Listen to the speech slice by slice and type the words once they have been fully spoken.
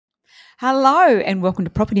Hello and welcome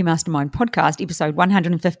to Property Mastermind Podcast, episode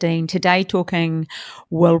 115. Today talking,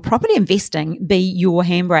 will property investing be your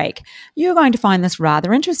handbrake? You're going to find this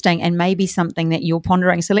rather interesting and maybe something that you're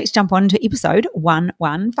pondering. So let's jump on to episode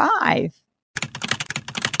 115.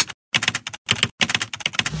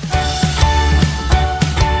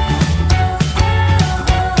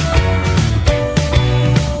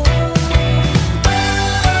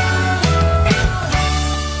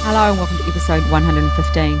 Hello and welcome to episode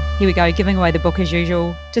 115. Here we go, giving away the book as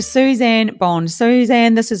usual to Suzanne Bond.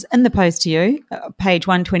 Suzanne, this is in the post to you. Page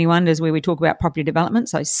 121 is where we talk about property development,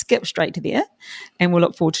 so skip straight to there and we'll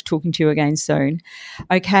look forward to talking to you again soon.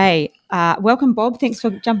 Okay, welcome Bob. Thanks for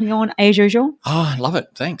jumping on as usual. Oh, I love it.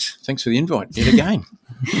 Thanks for the invite yet again.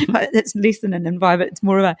 It's less than an invite, but it's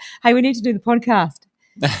more of a, hey, we need to do the podcast.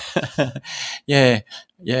 Yeah.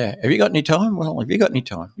 Have you got any time? Well, have you got any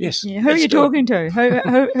time? Yes. Yeah. Who are you talking to?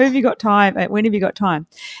 Who have you got time? When have you got time?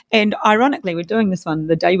 And ironically, we're doing this one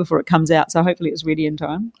the day before it comes out, so hopefully it's ready in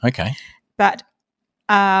time. Okay. But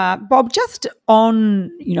Bob, just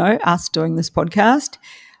on us doing this podcast,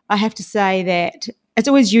 I have to say that it's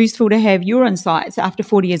always useful to have your insights after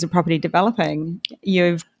 40 years of property developing.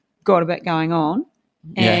 You've got a bit going on.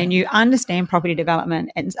 And you understand property development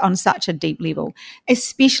on such a deep level,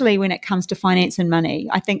 especially when it comes to finance and money.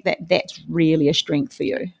 I think that that's really a strength for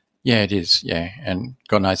you. Yeah, it is. Yeah. And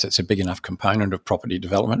God knows it's a big enough component of property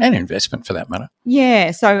development and investment for that matter. Yeah.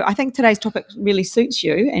 So I think today's topic really suits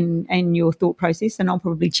you and your thought process, and I'll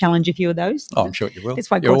probably challenge a few of those. Oh, I'm sure you will. That's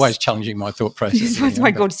why You're always challenging my thought process. That's why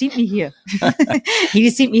God sent me here. He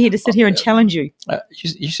just sent me here to sit here and challenge you.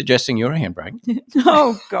 You're suggesting you're a handbrake?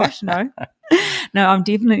 Oh, gosh, no. No, I'm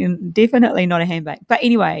definitely not a handbrake. But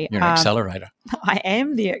anyway. You're an accelerator. I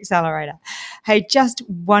am the accelerator. Hey, just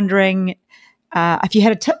wondering if you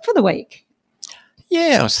had a tip for the week.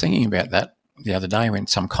 Yeah, I was thinking about that the other day when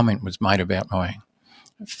some comment was made about my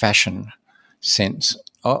fashion sense.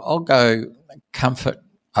 I'll go comfort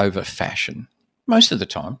over fashion most of the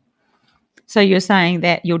time. So you're saying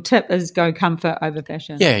that your tip is go comfort over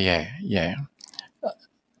fashion? Yeah.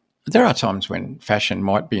 There are times when fashion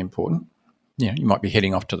might be important. You might be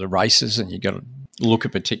heading off to the races and you've got to look a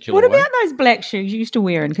particular way. What about those black shoes you used to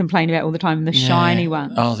wear and complain about all the time, the shiny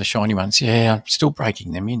ones? Oh, the shiny ones. Yeah, I'm still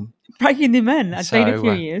breaking them in. Breaking them in? It's been a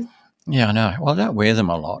few years. Yeah, I know. Well, I don't wear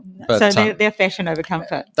them a lot. But, so they're fashion over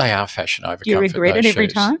comfort? They are fashion over comfort. Do you regret it every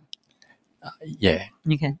time? Yeah.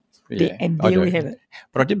 Okay. Yeah, and there we have it.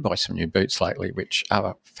 But I did buy some new boots lately which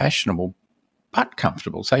are fashionable but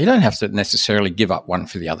comfortable. So you don't have to necessarily give up one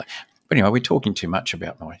for the other. But anyway, we're talking too much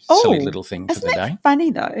about my silly little thing for the day. Isn't it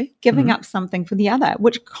funny, though, giving up something for the other,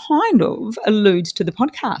 which kind of alludes to the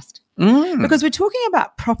podcast? Because we're talking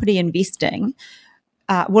about property investing.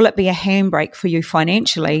 Will it be a handbrake for you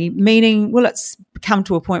financially? Meaning, will it come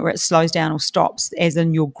to a point where it slows down or stops, as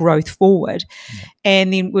in your growth forward? Yeah.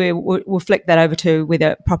 And then we'll flick that over to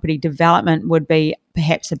whether property development would be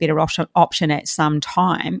perhaps a better option at some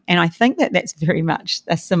time. And I think that that's very much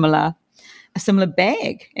a similar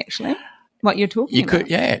bag, actually, what you're talking about.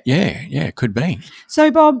 It could be.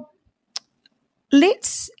 So, Bob,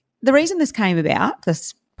 the reason this came about,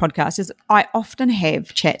 this podcast, is I often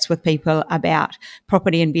have chats with people about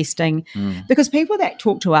property investing because people that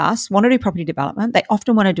talk to us want to do property development. They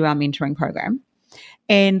often want to do our mentoring program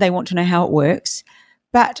and they want to know how it works,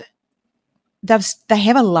 but they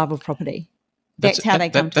have a love of property. That's how they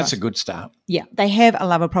come to us. That's a good start. Yeah, they have a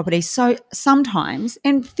love of property. So sometimes,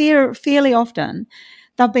 and fairly often,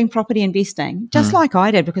 they've been property investing, just like I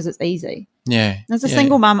did, because it's easy. Yeah. As a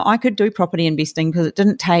single mum, I could do property investing because it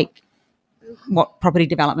didn't take what property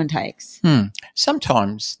development takes.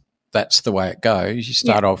 Sometimes that's the way it goes. You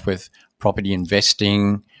start off with property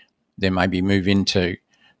investing, then maybe move into,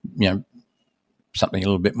 something a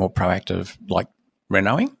little bit more proactive like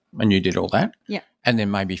renoing, and you did all that. Yeah. And then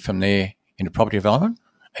maybe from there into property development,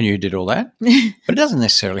 and you did all that. But it doesn't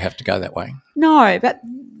necessarily have to go that way. No, but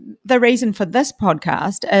the reason for this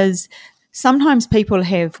podcast is sometimes people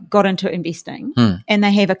have got into investing and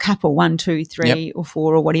they have a couple, 1, 2, 3 or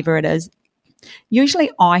 4 or whatever it is. Usually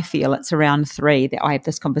I feel it's around 3 that I have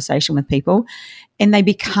this conversation with people and they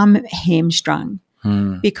become hamstrung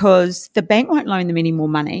because the bank won't loan them any more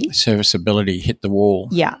money. Serviceability hit the wall.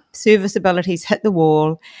 Yeah, serviceability's hit the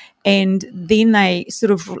wall. And then they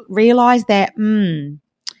sort of realise that,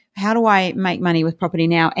 how do I make money with property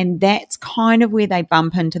now? And that's kind of where they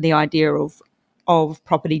bump into the idea of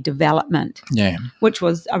property development, which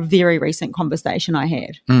was a very recent conversation I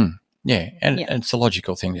had. Yeah, and it's a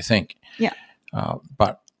logical thing to think. Yeah.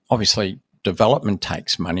 But obviously development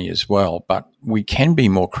takes money as well, but we can be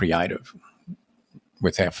more creative.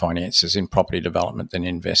 with our finances in property development than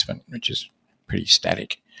investment, which is pretty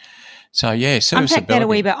static. So, yeah, serviceability. Unpack that a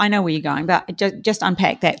wee bit. I know where you're going, but just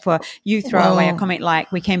unpack that for you. Throw away a comment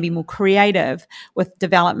like we can be more creative with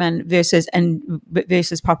development versus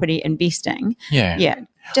property investing. Yeah. Yeah.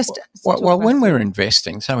 Well, when we're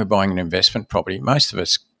investing, so we're buying an investment property, most of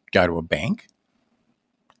us go to a bank,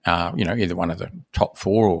 either one of the top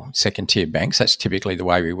 4 or second-tier banks. That's typically the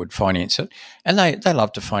way we would finance it. And they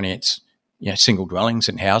love to finance, single dwellings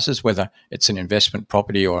and houses, whether it's an investment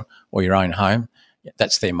property or your own home.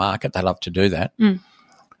 That's their market. They love to do that.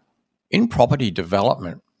 In property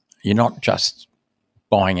development, you're not just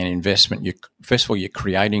buying an investment. First of all, you're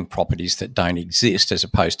creating properties that don't exist as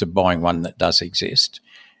opposed to buying one that does exist.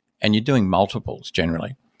 And you're doing multiples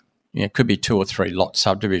generally. It could be 2 or 3 lot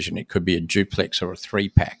subdivision. It could be a duplex or a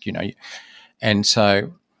 3-pack, And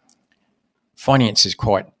so finance is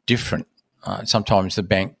quite different. Sometimes the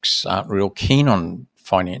banks aren't real keen on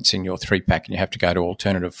financing your 3-pack and you have to go to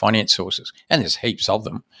alternative finance sources. And there's heaps of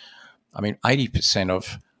them. I mean, 80%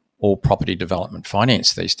 of all property development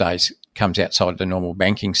finance these days comes outside the normal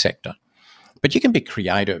banking sector. But you can be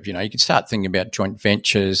creative. You can start thinking about joint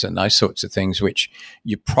ventures and those sorts of things, which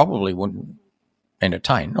you probably wouldn't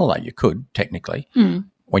entertain, although you could technically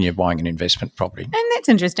when you're buying an investment property. And that's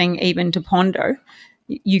interesting even to ponder.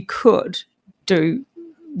 You could do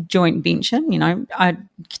joint venture,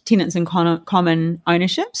 tenants in common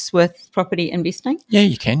ownerships with property investing. Yeah,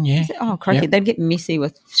 you can, yeah. Oh, crikey, they'd get messy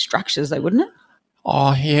with structures though, wouldn't it?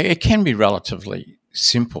 Oh, yeah, it can be relatively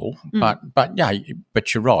simple, but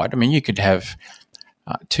you're right. I mean, you could have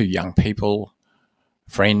 2 young people,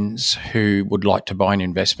 friends who would like to buy an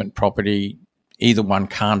investment property. Either one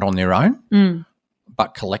can't on their own,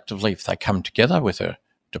 but collectively, if they come together with a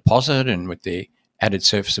deposit and with their added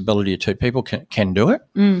serviceability of 2 people, can do it.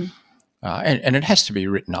 And it has to be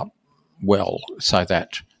written up well so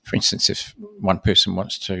that, for instance, if one person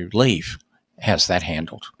wants to leave, how's that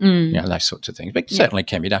handled? Those sorts of things. But it certainly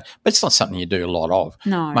can be done. But it's not something you do a lot of.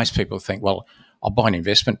 No. Most people think, well, I'll buy an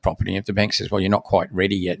investment property. And if the bank says, well, you're not quite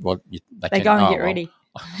ready yet, well, they go and get ready.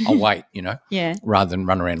 I'll wait, rather than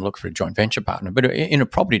run around and look for a joint venture partner. But in a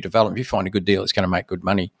property development, if you find a good deal that's going to make good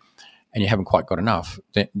money and you haven't quite got enough,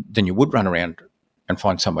 then you would run around and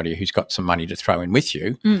find somebody who's got some money to throw in with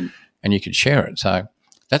you and you could share it. So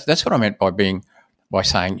that's what I meant by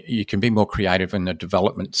saying you can be more creative in the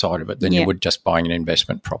development side of it than you would just buying an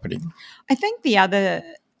investment property. I think the other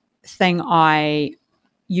thing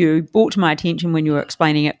you brought to my attention when you were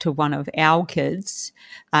explaining it to one of our kids,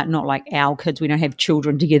 not like our kids, we don't have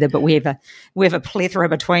children together, but we have a plethora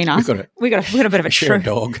between us. We've got a bit of a share a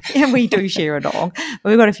dog. Yeah, we do share a dog.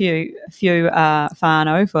 We've got a few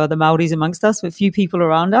whānau for the Māoris amongst us, with a few people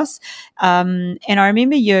around us. And I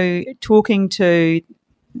remember you talking to,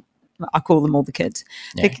 I call them all the kids,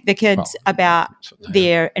 the kids about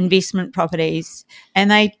their investment properties, and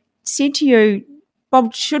they said to you,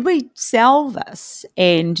 Bob, should we sell this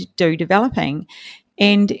and do developing?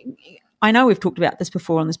 And I know we've talked about this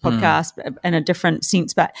before on this podcast in a different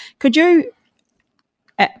sense, but could you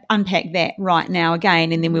unpack that right now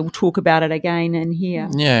again, and then we'll talk about it again in here?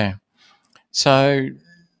 Yeah. So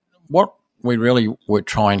what we really were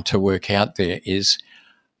trying to work out there is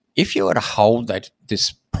if you were to hold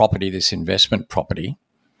this property, this investment property,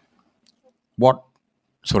 what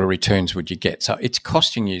sort of returns would you get? So it's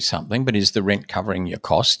costing you something, but is the rent covering your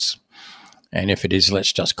costs? And if it is,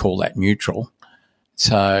 let's just call that neutral.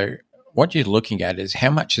 So what you're looking at is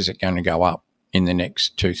how much is it going to go up in the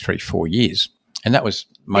next 2, 3, 4 years? And that was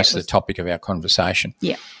most of the topic of our conversation.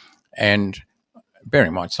 Yeah. And bear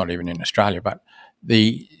in mind, it's not even in Australia, but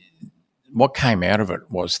what came out of it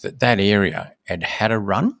was that area had a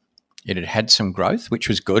run. It had had some growth, which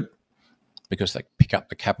was good because they pick up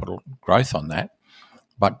the capital growth on that,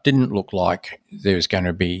 but didn't look like there was going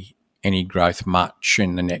to be any growth much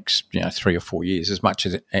in the next 3 or 4 years, as much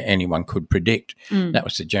as anyone could predict. That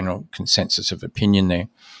was the general consensus of opinion there.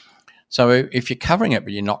 So if you're covering it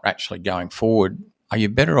but you're not actually going forward, are you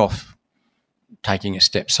better off taking a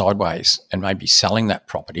step sideways and maybe selling that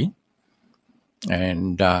property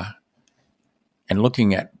and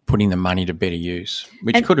looking at putting the money to better use,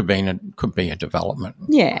 which could be a development,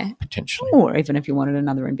 potentially, or even if you wanted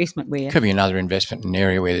another investment could be another investment in an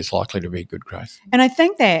area where there's likely to be good growth. And I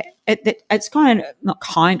think that it's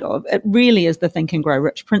it really is the Think and Grow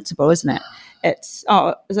Rich principle, isn't it? It's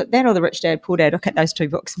is it that or the Rich Dad Poor Dad? I get those 2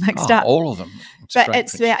 books mixed up. All of them.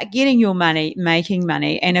 It's about getting your money, making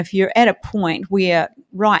money, and if you're at a point where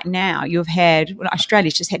right now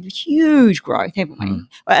Australia's just had huge growth, haven't we?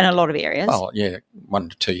 In a lot of areas. Well, yeah, 1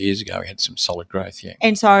 to 2 years ago we had some solid growth, yeah.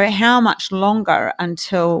 And so how much longer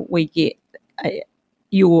until we get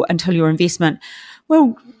your investment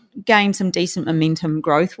will gain some decent momentum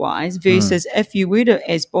growth-wise versus if you were to,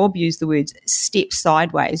 as Bob used the words, step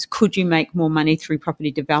sideways, could you make more money through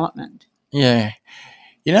property development? Yeah.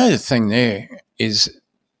 The thing there is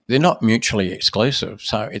they're not mutually exclusive.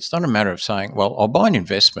 So it's not a matter of saying, well, I'll buy an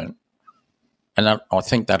investment and I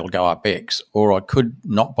think that'll go up X, or I could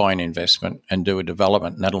not buy an investment and do a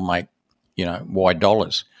development and that'll make, Y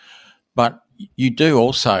dollars. But you do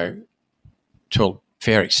also, to a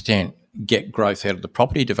fair extent, get growth out of the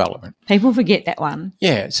property development. People forget that one.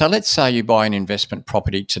 Yeah. So let's say you buy an investment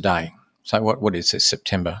property today. So what is this,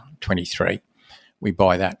 September 23? We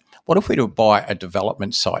buy that. What if we were to buy a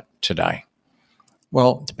development site today?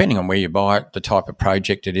 Well, depending on where you buy it, the type of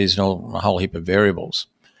project it is, and a whole heap of variables,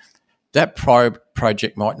 that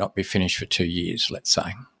project might not be finished for 2 years, let's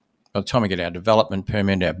say. By the time we get our development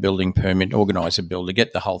permit, our building permit, organise a builder,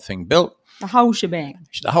 get the whole thing built. The whole shebang.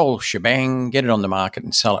 The whole shebang, get it on the market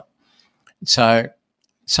and sell it. So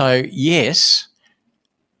yes,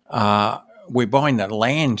 we're buying the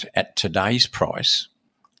land at today's price,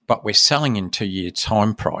 but we're selling in 2 years'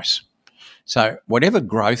 time price. So whatever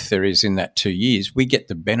growth there is in that 2 years, we get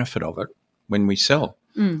the benefit of it when we sell.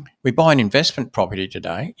 We buy an investment property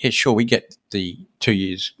today. Yeah, sure, we get the 2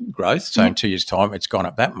 years growth. So in 2 years' time, it's gone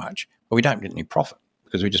up that much, but we don't get any profit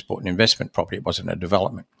because we just bought an investment property. It wasn't a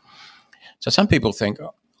development. So some people think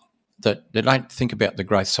that they don't think about the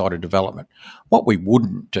growth side of development. What we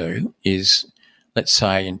wouldn't do is, let's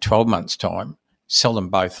say in 12 months' time, sell them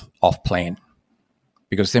both off plan,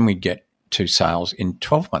 because then we'd get 2 sales in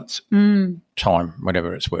 12 months' time,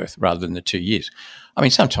 whatever it's worth, rather than the 2 years. I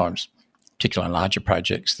mean, sometimes, particularly on larger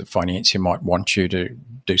projects, the financier might want you to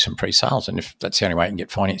do some pre-sales, and if that's the only way you can get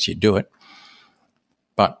finance, you do it.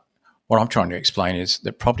 But what I'm trying to explain is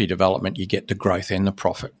that property development, you get the growth and the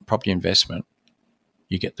profit. Property investment,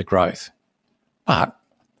 you get the growth. But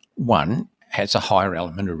one has a higher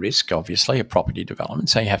element of risk, obviously, a property development,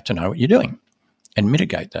 so you have to know what you're doing and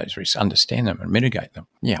mitigate those risks, understand them and mitigate them.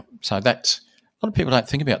 Yeah, so that's – a lot of people don't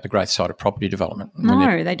think about the growth side of property development.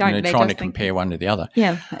 No, they don't. They're trying to compare one to the other.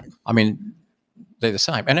 Yeah. I mean, they're the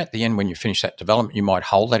same. And at the end, when you finish that development, you might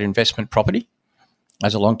hold that investment property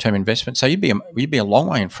as a long-term investment. So you'd be a long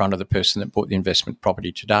way in front of the person that bought the investment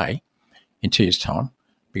property today in 2 years' time,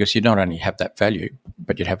 because you'd not only have that value,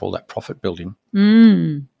 but you'd have all that profit built in.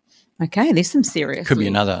 Okay, there's some serious. Could be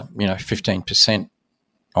another, 15%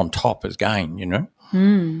 on top as gain,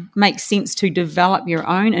 Makes sense to develop your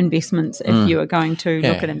own investments if you are going to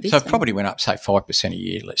look at investing. So if property went up, say, 5% a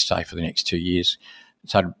year, let's say, for the next 2 years,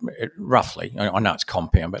 so roughly, I know it's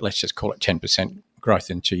compound, but let's just call it 10% growth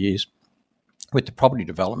in 2 years. With the property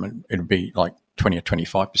development, it would be like 20 or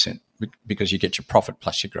 25% because you get your profit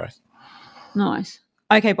plus your growth. Nice.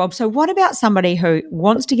 Okay, Bob, so what about somebody who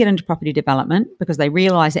wants to get into property development because they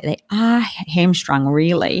realise that they are hamstrung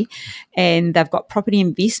really and they've got property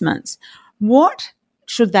investments? What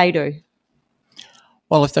should they do?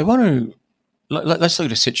 Well, if they want to, let's look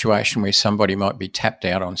at a situation where somebody might be tapped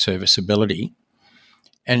out on serviceability.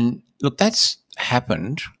 And look, that's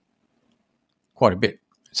happened quite a bit.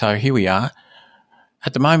 So here we are.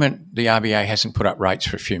 At the moment, the RBA hasn't put up rates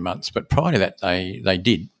for a few months, but prior to that, they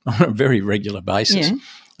did on a very regular basis. Yeah.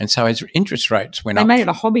 And so as interest rates went up... They made it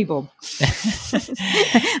a hobby, Bob.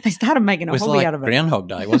 They started making a hobby out of it. It was like Groundhog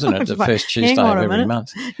Day, wasn't it? The first Tuesday of every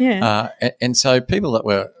month. Yeah. And so people that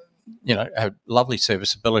were, had lovely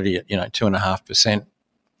serviceability at, 2.5%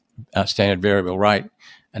 standard variable rate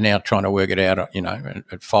are now trying to work it out, at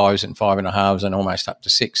 5s and 5.5s and almost up to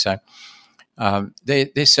 6. So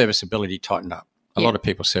their serviceability tightened up. A lot of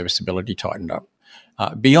people's serviceability tightened up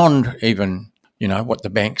beyond even, what the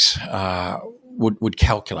banks would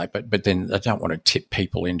calculate. But then they don't want to tip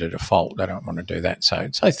people into default. They don't want to do that. So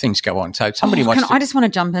things go on. So somebody wants to... I just want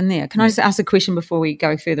to jump in there. Can I just ask a question before we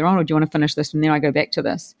go further on, or do you want to finish this and then I go back to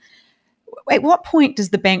this? At what point does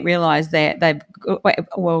the bank realise that at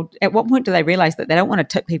what point do they realise that they don't want to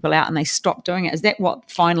tip people out and they stop doing it? Is that what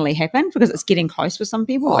finally happened? Because it's getting close for some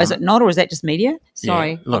people? Is it not, or is that just media?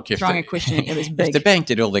 Sorry, look, I'm throwing a question at you. It was big. If the bank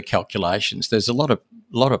did all their calculations, there's a lot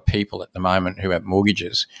of people at the moment who have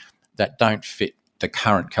mortgages that don't fit the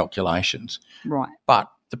current calculations. Right. But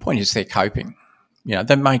the point is they're coping.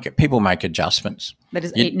 People make adjustments. They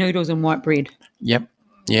just eat noodles and white bread. Yep.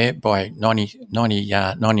 Yeah, buy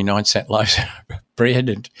 99-cent loaves of bread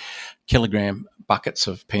and kilogram buckets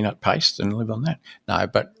of peanut paste and live on that. No,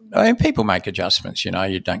 but people make adjustments.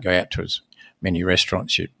 You don't go out to as many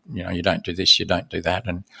restaurants. You don't do this, you don't do that.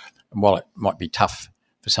 And while it might be tough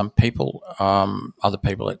for some people, other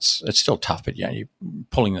people it's still tough. But you're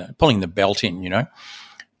pulling the belt in.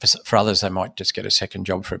 For others, they might just get a second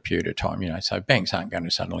job for a period of time, So banks aren't going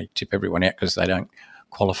to suddenly tip everyone out because they don't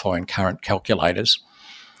qualify in current calculators.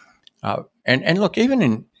 And look,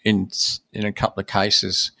 even in a couple of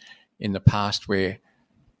cases in the past where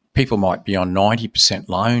people might be on 90%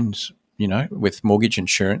 loans, with mortgage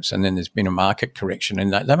insurance, and then there's been a market correction,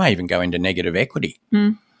 and they may even go into negative equity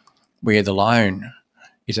where the loan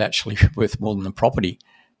is actually worth more than the property.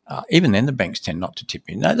 Even then, the banks tend not to tip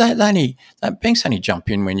in. Banks only jump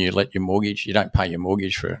in when you don't pay your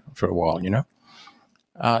mortgage for a while,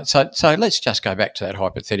 So let's just go back to that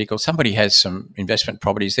hypothetical. Somebody has some investment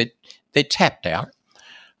properties that they're tapped out.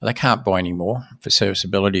 They can't buy any more for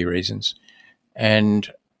serviceability reasons,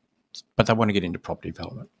 but they want to get into property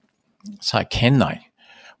development. So can they?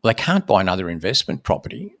 Well, they can't buy another investment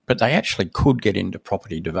property, but they actually could get into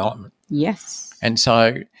property development. Yes. And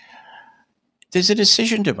so there's a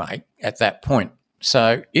decision to make at that point.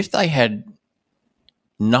 So if they had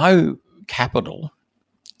no capital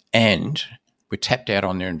and were tapped out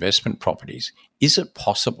on their investment properties, is it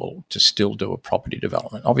possible to still do a property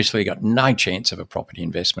development? Obviously, you've got no chance of a property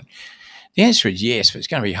investment. The answer is yes, but it's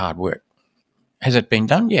going to be hard work. Has it been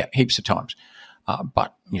done? Yeah, heaps of times.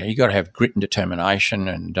 But you've got to have grit and determination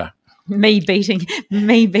and me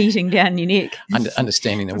beating down your neck.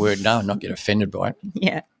 Understanding the word no and not get offended by it.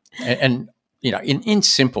 Yeah. And in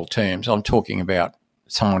simple terms, I'm talking about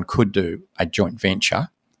someone could do a joint venture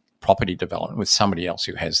property development with somebody else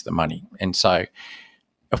who has the money. And so,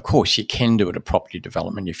 of course, you can do it a property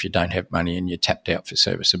development if you don't have money and you're tapped out for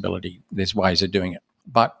serviceability. There's ways of doing it.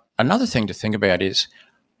 But another thing to think about is,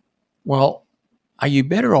 well, are you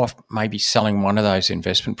better off maybe selling one of those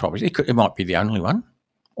investment properties? It might be the only one,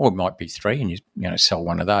 or it might be three, and you sell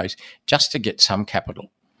one of those just to get some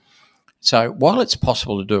capital. So while it's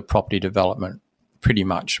possible to do a property development pretty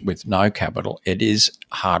much with no capital, it is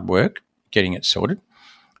hard work getting it sorted.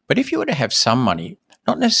 But if you were to have some money,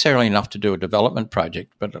 not necessarily enough to do a development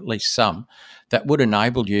project, but at least some, that would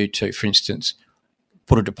enable you to, for instance,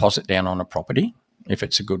 put a deposit down on a property, if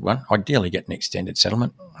it's a good one, ideally get an extended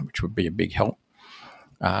settlement, which would be a big help.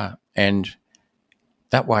 And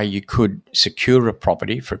that way you could secure a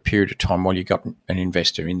property for a period of time while you got an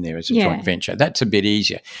investor in there as a joint venture. That's a bit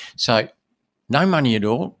easier. So no money at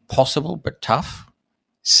all, possible but tough.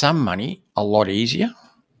 Some money, a lot easier.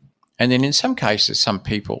 And then in some cases, some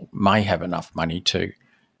people may have enough money to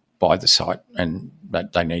buy the site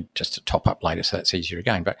but they need just to top up later, so that's easier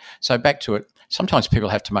again. But so back to it, sometimes people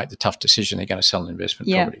have to make the tough decision they're going to sell an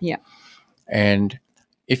investment property. Yeah. And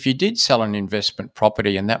if you did sell an investment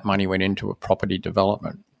property and that money went into a property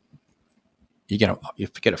development, you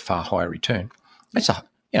get a far higher return. It's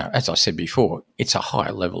as I said before, it's a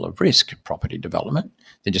higher level of risk, property development,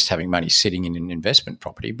 than just having money sitting in an investment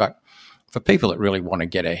property. But for people that really want to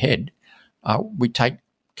get ahead, we take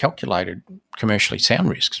calculated, commercially sound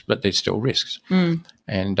risks, but there's still risks. And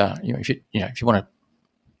if you want to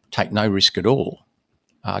take no risk at all,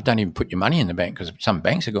 don't even put your money in the bank, because some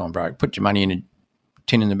banks are going broke. Put your money in a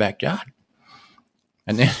tin in the backyard,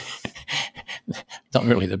 and then not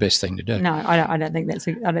really the best thing to do. No, I don't think that's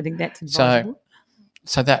advisable.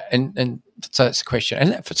 So that's the question.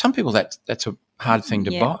 And for some people, that's a hard thing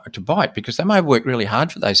to bite, because they may have worked really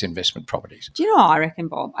hard for those investment properties. Do you know what I reckon,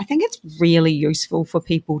 Bob? I think it's really useful for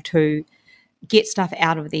people to get stuff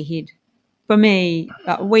out of their head. For me,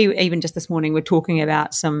 we even just this morning were talking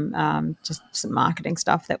about some marketing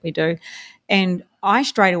stuff that we do, and I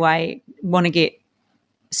straight away want to get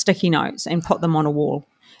sticky notes and put them on a wall,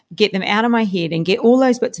 get them out of my head and get all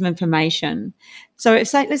those bits of information. So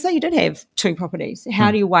let's say you did have two properties.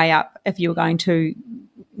 How do you weigh up if you were going to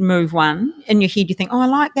move one? In your head you think, oh, I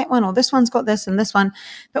like that one, or this one's got this and this one.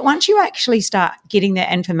 But once you actually start getting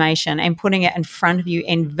that information and putting it in front of you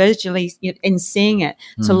and visually and seeing it,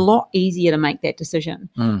 it's a lot easier to make that decision.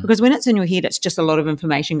 Because when it's in your head, it's just a lot of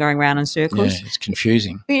information going around in circles. Yeah, it's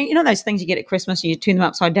confusing. You know those things you get at Christmas, you turn them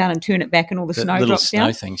upside down and turn it back and all the snow drops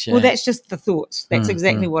down? Things, yeah. Well, that's just the thoughts. That's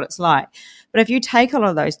exactly what it's like. But if you take a lot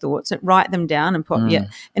of those thoughts and write them down and put in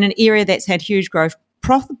an area that's had huge growth,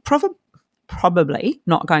 probably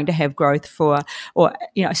not going to have growth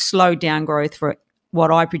slowed down growth for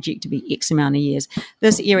what I project to be X amount of years.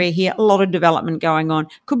 This area here, a lot of development going on,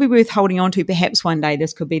 could be worth holding on to. Perhaps one day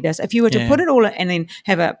this could be this. If you were to put it all in and then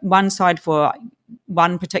have one side for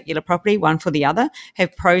one particular property, one for the other,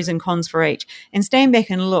 have pros and cons for each, and stand back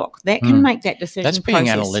and look, that can make that decision. That's being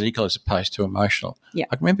analytical as opposed to emotional. Yeah.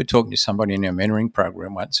 I remember talking to somebody in our mentoring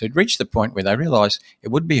program once who'd reached the point where they realised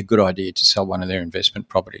it would be a good idea to sell one of their investment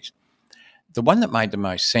properties. The one that made the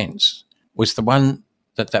most sense was the one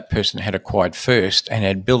that person had acquired first and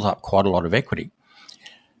had built up quite a lot of equity.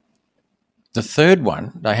 The third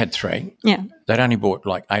one, they had 3. Yeah. They'd only bought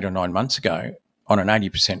like 8 or 9 months ago on an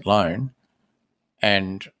 80% loan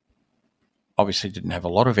and obviously didn't have a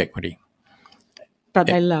lot of equity. But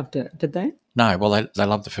they loved it, did they? No, well, they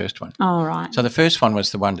loved the first one. Oh, right. So the first one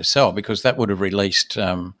was the one to sell because that would have released,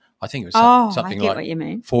 I think it was something I get like what you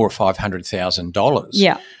mean. $400,000 or $500,000.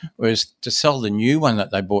 Yeah. Whereas to sell the new one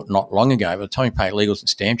that they bought not long ago, by the time you pay legals and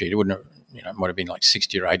stamp duty, it wouldn't have, it might have been like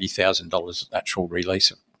 $60,000 or $80,000 actual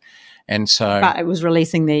release. And so, but it was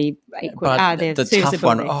releasing the the tough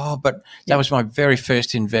one. But that was my very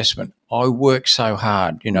first investment. I worked so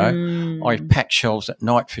hard, I packed shelves at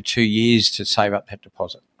night for 2 years to save up that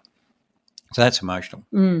deposit. So that's emotional.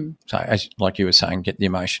 So as like you were saying, get the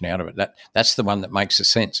emotion out of it. That's the one that makes the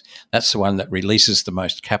sense. That's the one that releases the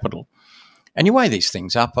most capital. And you weigh these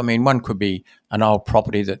things up. I mean, one could be an old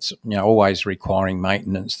property that's always requiring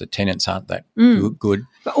maintenance. The tenants aren't that good.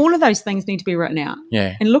 But all of those things need to be written out.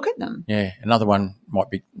 Yeah, and look at them. Yeah, another one might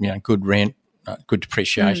be good rent, good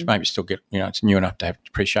depreciation. Maybe still get it's new enough to have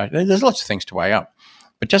depreciation. There's lots of things to weigh up,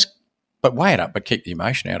 but weigh it up, but keep the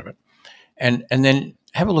emotion out of it, and then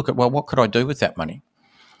have a look at what could I do with that money.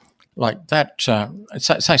 Like that,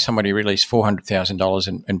 say somebody released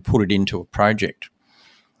 $400,000 and put it into a project.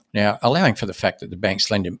 Now, allowing for the fact that the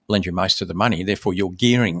banks lend you most of the money, therefore you're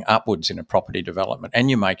gearing upwards in a property development and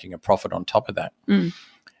you're making a profit on top of that.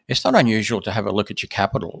 It's not unusual to have a look at your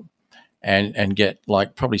capital and get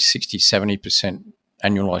like probably 60, 70%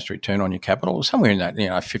 annualised return on your capital. Somewhere in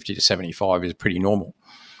that, 50 to 75 is pretty normal.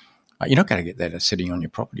 You're not going to get that sitting on your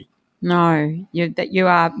property. No,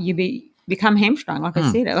 become hamstrung, like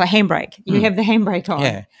I said, like handbrake. You have the handbrake on.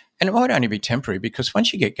 Yeah. And it might only be temporary because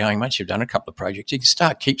once you get going, once you've done a couple of projects, you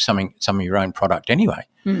can keep some of your own product anyway.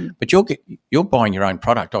 But you're buying your own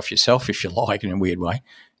product off yourself, if you like, in a weird way,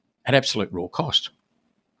 at absolute raw cost.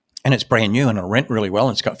 And it's brand new and it'll rent really well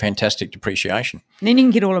and it's got fantastic depreciation. And then you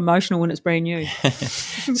can get all emotional when it's brand new.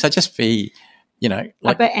 So just be,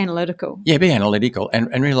 a bit analytical. Yeah, be analytical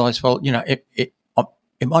and realise, well,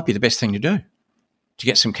 it might be the best thing to do. To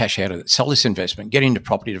get some cash out of it, sell this investment, get into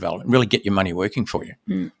property development, really get your money working for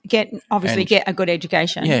you. Get a good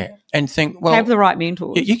education. Yeah, and think, well, have the right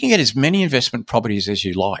mentors. You can get as many investment properties as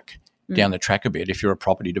you like down the track a bit if you're a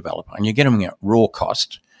property developer, and you get them at raw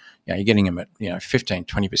cost. You're getting them at 15,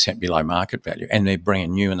 20% below market value, and they're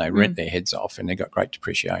brand new and they rent their heads off, and they've got great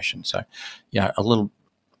depreciation. So,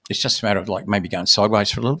 it's just a matter of like maybe going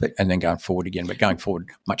sideways for a little bit and then going forward again, but going forward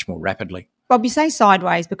much more rapidly. Bob, you say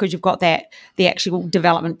sideways because you've got the actual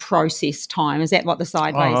development process time. Is that what the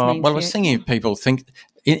sideways means? Well, I was thinking if people think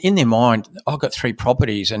in their mind, I've got 3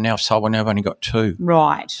 properties and now I've sold one, now I've only got 2.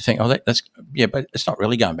 Right. I think, but it's not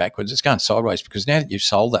really going backwards. It's going sideways because now that you've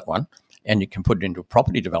sold that one and you can put it into a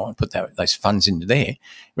property development, put those funds into there.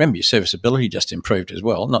 Remember, your serviceability just improved as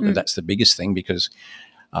well. Not that that's the biggest thing because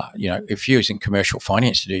if you're using commercial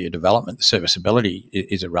finance to do your development, the serviceability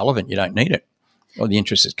is irrelevant. You don't need it. Well, the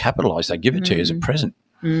interest is capitalised. They give it to you as a present.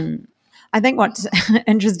 I think what's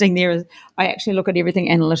interesting there is I actually look at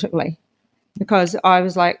everything analytically because I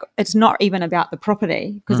was like, it's not even about the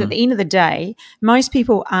property because at the end of the day, most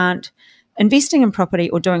people aren't investing in property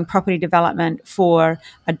or doing property development for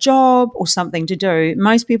a job or something to do.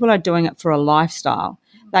 Most people are doing it for a lifestyle.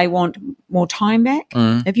 They want more time back.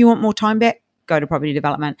 If you want more time back, go to property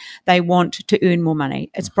development. They want to earn more money.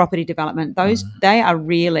 It's property development. They are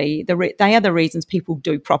really they are the reasons people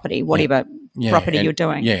do property, whatever property you're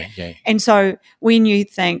doing. Yeah. And so when you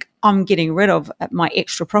think I'm getting rid of my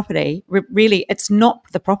extra property, really it's not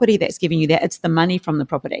the property that's giving you that. It's the money from the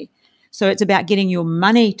property. So it's about getting your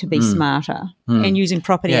money to be smarter and using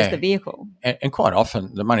property as the vehicle. And quite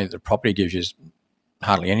often the money that the property gives you is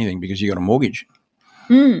hardly anything because you've got a mortgage.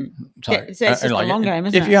 So it's just a long game,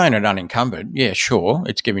 isn't it? If you own it unencumbered, yeah, sure,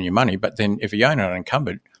 it's giving you money. But then if you own it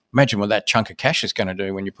unencumbered, imagine what that chunk of cash is going to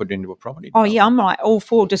do when you put it into a property. Oh, yeah, I'm like all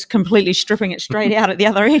for just completely stripping it straight out at the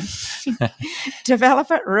other end.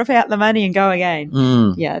 Develop it, rip out the money and go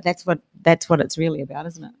again. Yeah, that's what it's really about,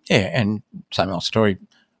 isn't it? Yeah, and same old story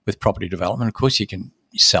with property development. Of course, you can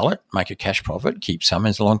sell it, make a cash profit, keep some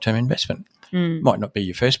as a long-term investment. Might not be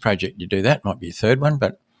your first project you do that, might be your third one,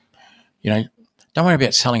 but, don't worry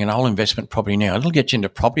about selling an old investment property now. It'll get you into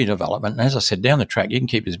property development. And as I said, down the track, you can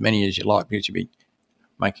keep as many as you like because you'll be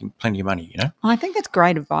making plenty of money, I think that's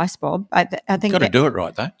great advice, Bob. I think you've got to do it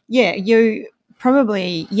right, though. Yeah, you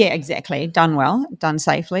probably, exactly. Done well, done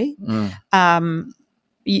safely.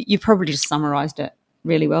 You probably just summarised it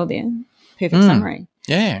really well there. Perfect summary.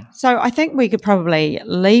 Yeah. So I think we could probably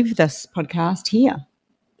leave this podcast here.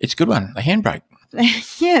 It's a good one, the handbrake.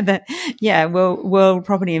 Will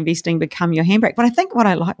property investing become your handbrake? But I think what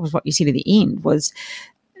I liked was what you said at the end was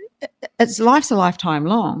it's life's a lifetime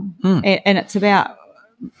long, and it's about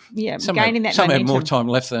gaining that some momentum. have more time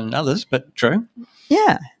left than others, but true.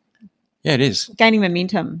 Yeah, it is gaining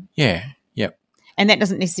momentum. Yeah, yep. And that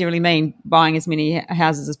doesn't necessarily mean buying as many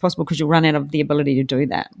houses as possible, because you'll run out of the ability to do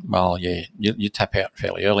that. Well, yeah, you tap out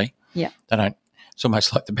fairly early. Yeah, they don't. It's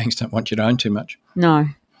almost like the banks don't want you to own too much. No.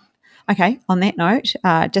 Okay. On that note,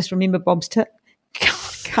 just remember Bob's tip: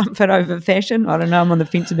 comfort over fashion. I don't know. I'm on the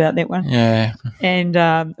fence about that one. Yeah. And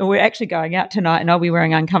we're actually going out tonight, and I'll be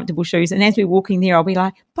wearing uncomfortable shoes. And as we're walking there, I'll be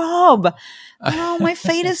like, Bob, oh, my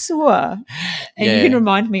feet are sore. And you can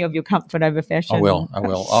remind me of your comfort over fashion. I will.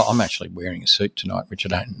 I'm actually wearing a suit tonight, which I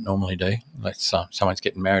don't normally do. Unless someone's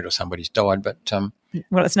getting married or somebody's died. But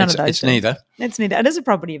well, it's none of those. It's neither. It's neither. It is a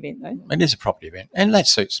property event, though. It is a property event, and that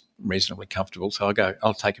suit's reasonably comfortable. So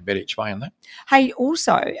I'll take a bet each way on that. Hey,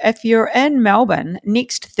 also, if you're in Melbourne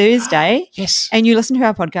next Thursday, yes, and you listen to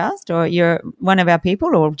our podcast, or you're one of our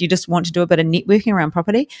people, or you just want to do a bit of networking around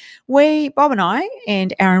property, Bob and I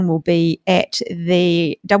and Aaron will be at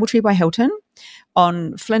the Doubletree by Hilton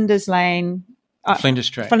on Flinders Lane. Flinders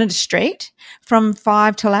Street from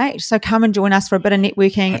 5 till 8. So come and join us for a bit of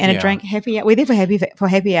networking and a drink. Happy hour. We're there for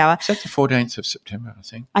happy hour. Is that the 14th of September, I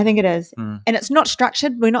think? I think it is. And it's not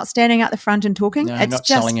structured. We're not standing out the front and talking. No, it's not just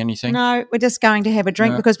selling anything. No, we're just going to have a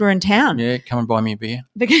drink because we're in town. Yeah, come and buy me a beer.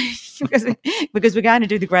 Because we're going to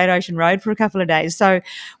do the Great Ocean Road for a couple of days. So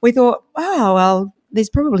we thought, oh, well, there's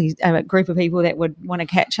probably a group of people that would want to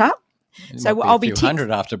catch up. So I'll be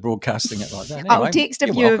 100 after broadcasting it like that. Anyway, I'll text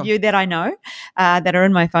a few of you that I know that are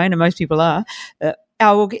in my phone, and most people are.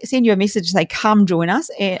 I will send you a message to say, come join us.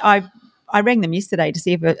 And I rang them yesterday to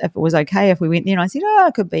see if it was okay if we went there, and I said,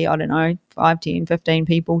 it could be, I don't know, 5, 10, 15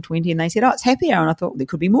 people, 20, and they said, it's happy hour, and I thought there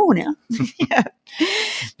could be more now.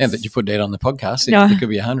 Now that you put that on the podcast, it could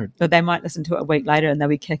be 100. But they might listen to it a week later and they'll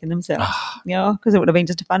be kicking themselves, because it would have been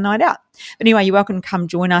just a fun night out. But anyway, you're welcome to come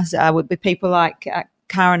join us with people like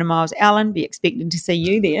Karen and Miles Allen. Be expecting to see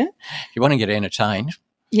you there. If you want to get entertained,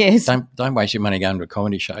 yes, don't waste your money going to a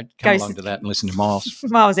comedy show. Come along to that and listen to Miles.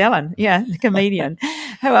 Miles Allen, the comedian.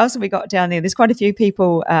 Who else have we got down there? There's quite a few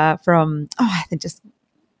people from. I think just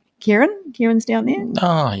Kieran. Kieran's down there.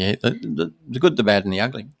 Oh yeah, the good, the bad, and the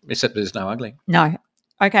ugly. Except there's no ugly. No.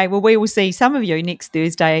 Okay, well, we will see some of you next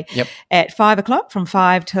Thursday at 5 o'clock, from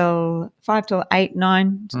 5 till 8,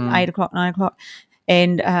 9, 8 o'clock, 9 o'clock.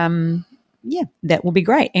 And that will be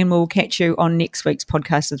great. And we'll catch you on next week's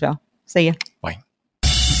podcast as well. See ya. Bye.